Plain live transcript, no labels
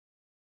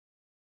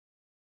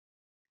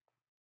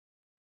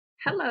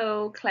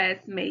Hello,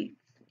 classmates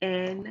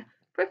and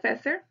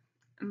professor.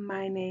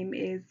 My name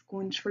is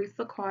Gwen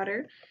Teresa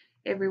Carter.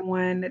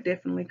 Everyone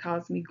definitely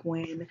calls me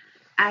Gwen.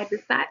 I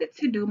decided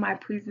to do my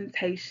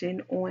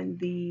presentation on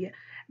the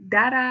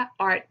Dada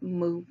Art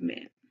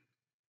Movement.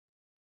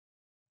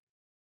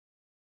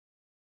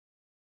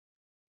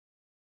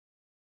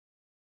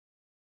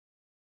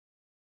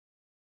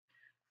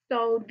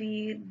 So,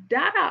 the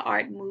Dada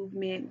Art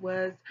Movement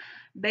was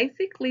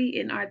basically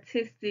an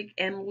artistic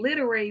and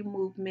literary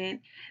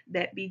movement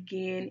that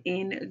began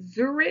in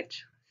Zurich,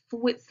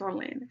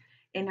 Switzerland.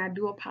 And I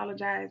do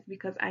apologize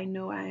because I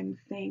know I'm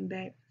saying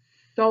that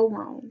so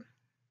wrong.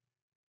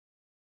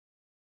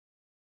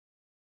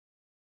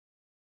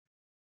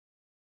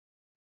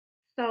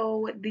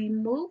 So, the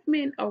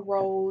movement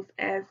arose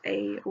as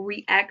a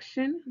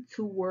reaction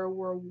to World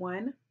War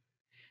One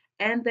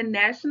and the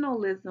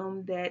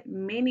nationalism that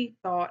many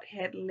thought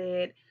had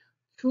led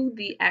to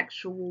the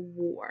actual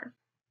war.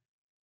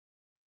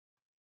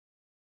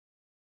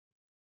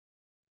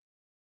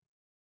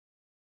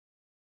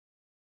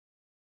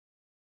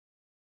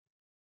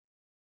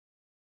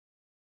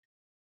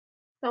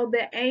 So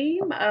the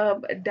aim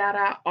of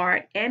Dada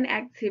art and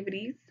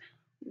activities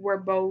were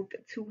both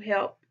to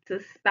help to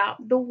stop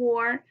the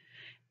war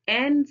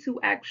and to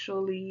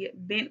actually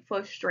vent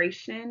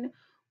frustration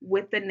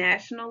with the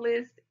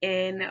nationalist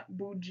and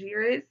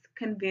bourgeois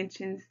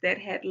conventions that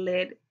had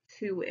led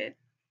to it.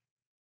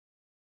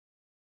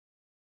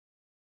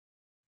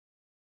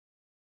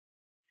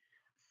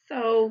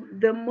 So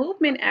the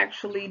movement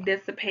actually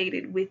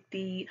dissipated with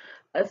the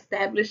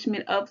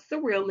establishment of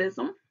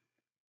surrealism,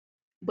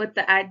 but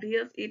the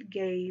ideas it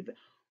gave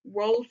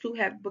rose to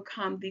have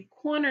become the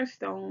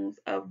cornerstones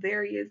of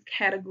various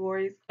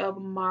categories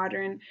of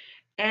modern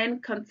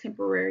and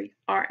contemporary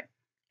art,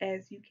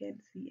 as you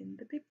can see in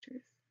the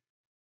pictures.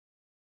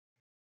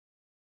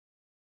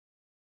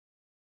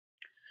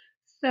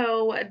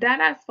 So,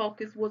 Dada's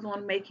focus was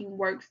on making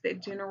works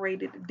that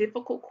generated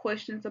difficult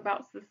questions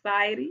about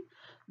society,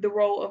 the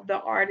role of the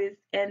artist,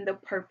 and the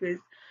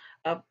purpose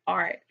of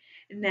art.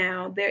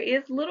 Now, there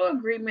is little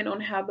agreement on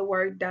how the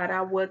word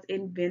Dada was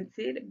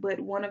invented, but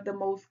one of the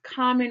most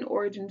common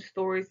origin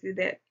stories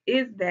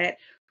is that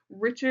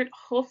Richard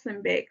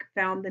Hulsenbeck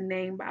found the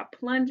name by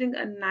plunging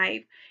a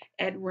knife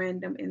at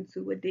random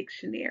into a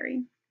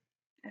dictionary.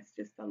 That's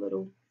just a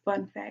little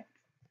fun fact.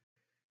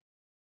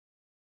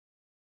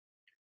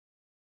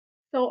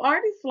 So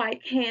artists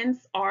like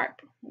Hans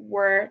Arp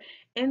were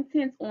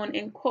intent on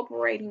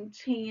incorporating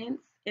chance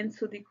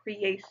into the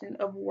creation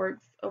of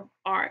works of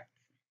art.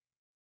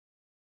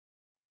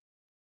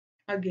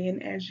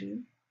 Again, as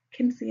you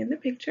can see in the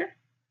picture.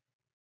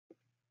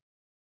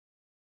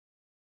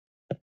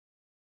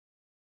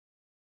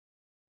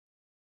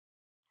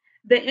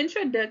 The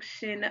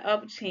introduction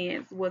of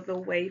chance was a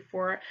way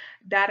for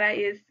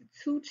Dadaists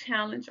to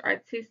challenge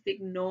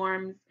artistic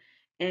norms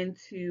and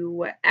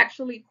to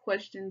actually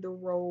question the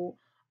role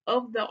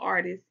of the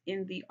artist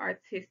in the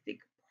artistic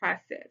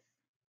process.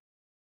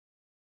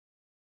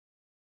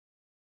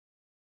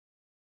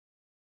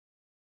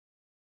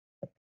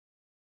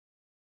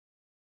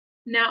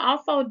 Now,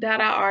 also,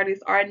 Dada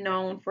artists are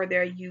known for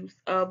their use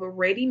of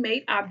ready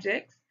made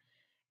objects,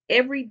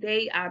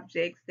 everyday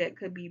objects that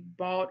could be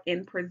bought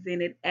and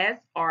presented as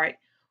art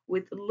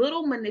with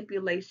little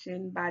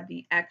manipulation by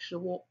the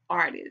actual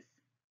artist.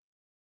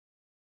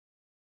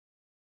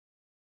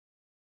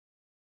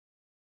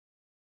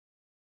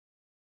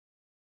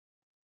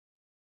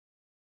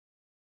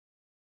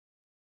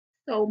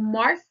 So,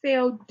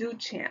 Marcel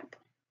Duchamp.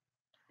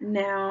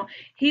 Now,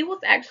 he was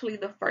actually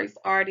the first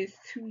artist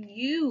to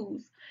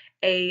use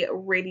a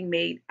ready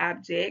made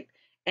object,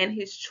 and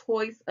his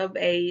choice of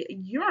a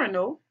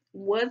urinal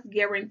was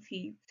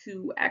guaranteed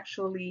to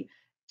actually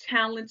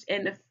challenge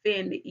and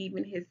offend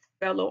even his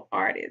fellow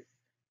artists.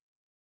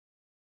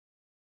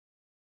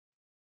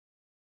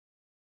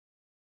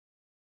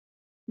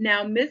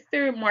 Now,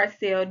 Mr.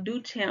 Marcel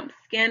Duchamp's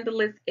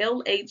scandalous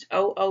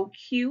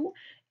LHOOQ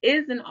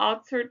is an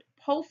altered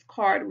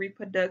postcard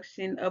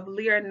reproduction of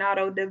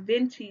Leonardo da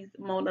Vinci's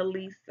Mona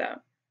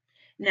Lisa.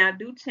 Now,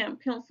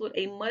 Duchamp penciled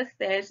a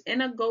mustache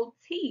and a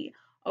goatee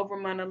over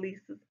Mona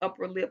Lisa's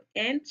upper lip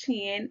and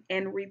chin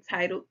and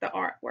retitled the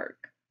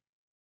artwork.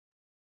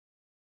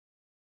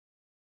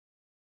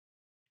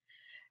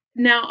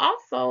 Now,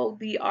 also,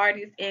 the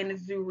artist in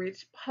Zurich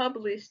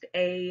published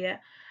a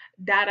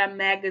Dada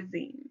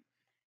magazine,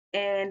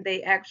 and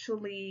they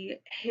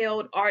actually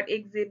held art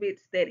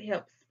exhibits that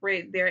helped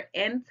spread their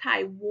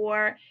anti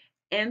war,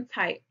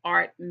 anti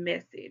art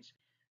message.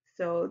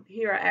 So,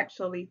 here are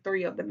actually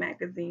three of the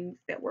magazines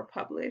that were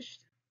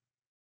published.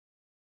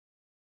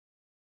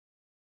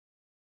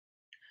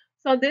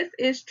 So this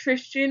is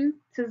Tristan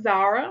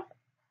Tzara.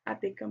 I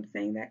think I'm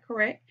saying that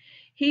correct.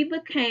 He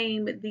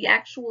became the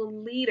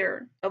actual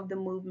leader of the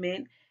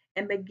movement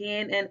and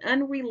began an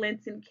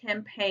unrelenting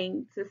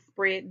campaign to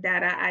spread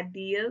Dada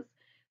ideas,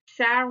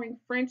 showering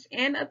French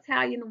and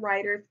Italian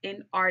writers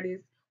and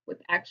artists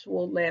with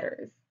actual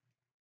letters.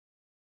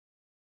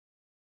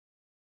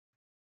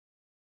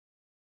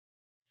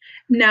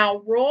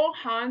 Now, Royal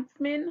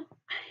Huntsman,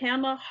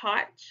 Hannah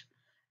Hodge,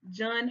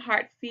 John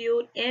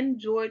Hartfield, and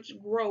George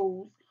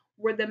Groves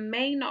were the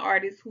main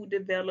artists who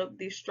developed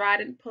the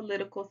strident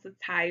political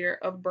satire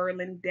of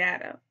Berlin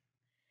Dada.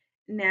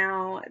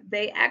 Now,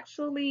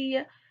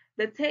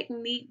 the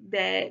technique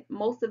that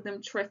most of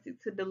them trusted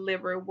to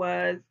deliver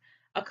was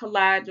a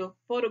collage of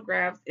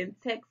photographs and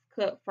text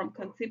cut from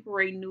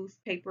contemporary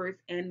newspapers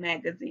and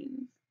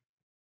magazines.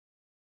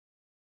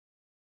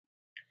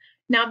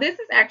 Now, this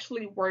is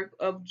actually work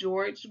of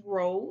George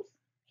Groves.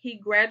 He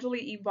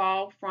gradually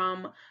evolved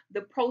from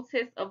the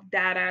protest of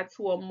Dada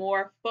to a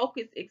more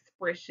focused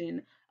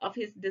expression of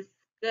his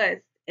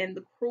disgust and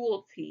the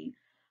cruelty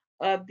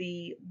of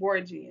the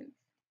Borgians.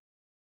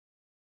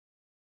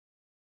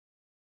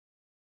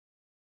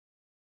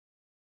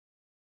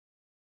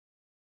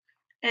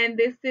 And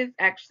this is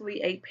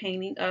actually a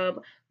painting of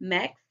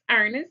Max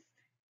Ernst.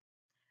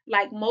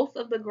 Like most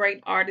of the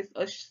great artists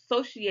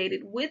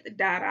associated with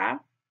Dada,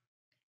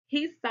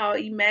 he saw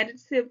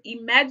imaginative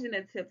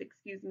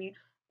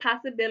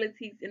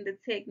possibilities in the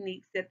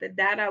techniques that the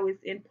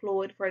Dadaists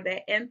employed for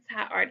their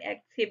anti-art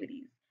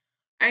activities.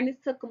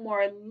 Ernest took a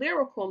more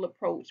lyrical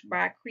approach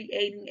by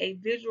creating a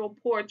visual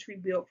poetry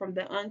built from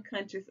the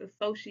unconscious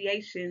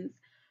associations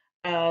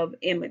of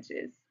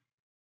images.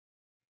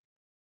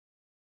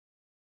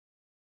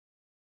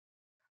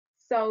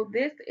 So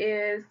this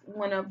is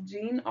one of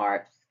Jean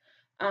Arp's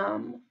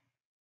um,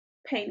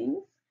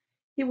 paintings.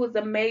 He was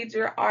a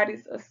major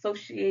artist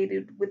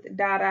associated with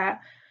Dada,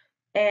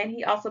 and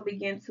he also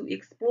began to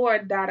explore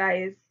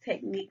Dadaist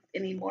techniques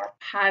in a more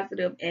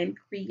positive and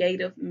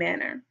creative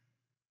manner.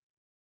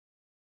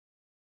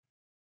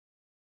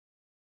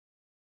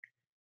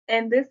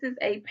 And this is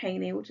a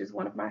painting, which is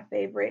one of my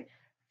favorite,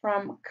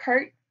 from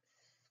Kurt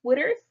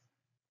Switters.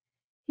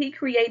 He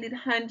created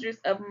hundreds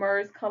of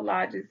Mer's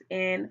collages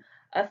and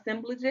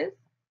assemblages.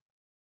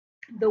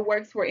 The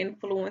works were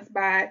influenced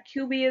by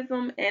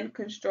Cubism and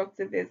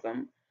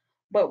Constructivism,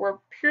 but were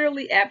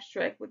purely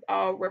abstract with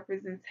all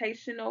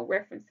representational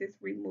references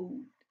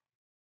removed.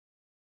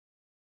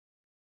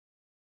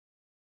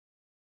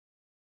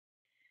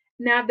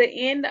 Now, the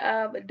end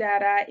of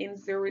Dada in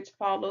Zurich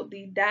followed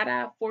the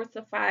Dada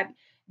Fortified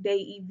Day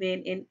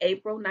event in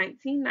April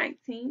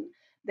 1919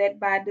 that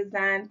by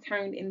design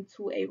turned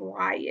into a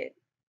riot.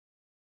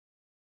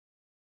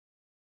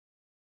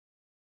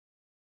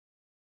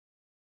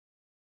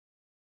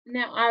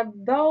 Now,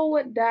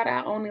 although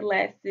Dada only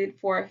lasted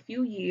for a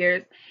few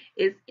years,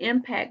 its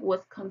impact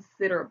was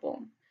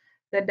considerable.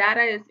 The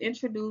Dadaists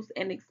introduced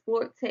and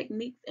explored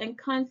techniques and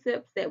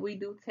concepts that we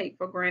do take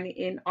for granted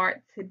in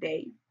art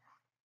today.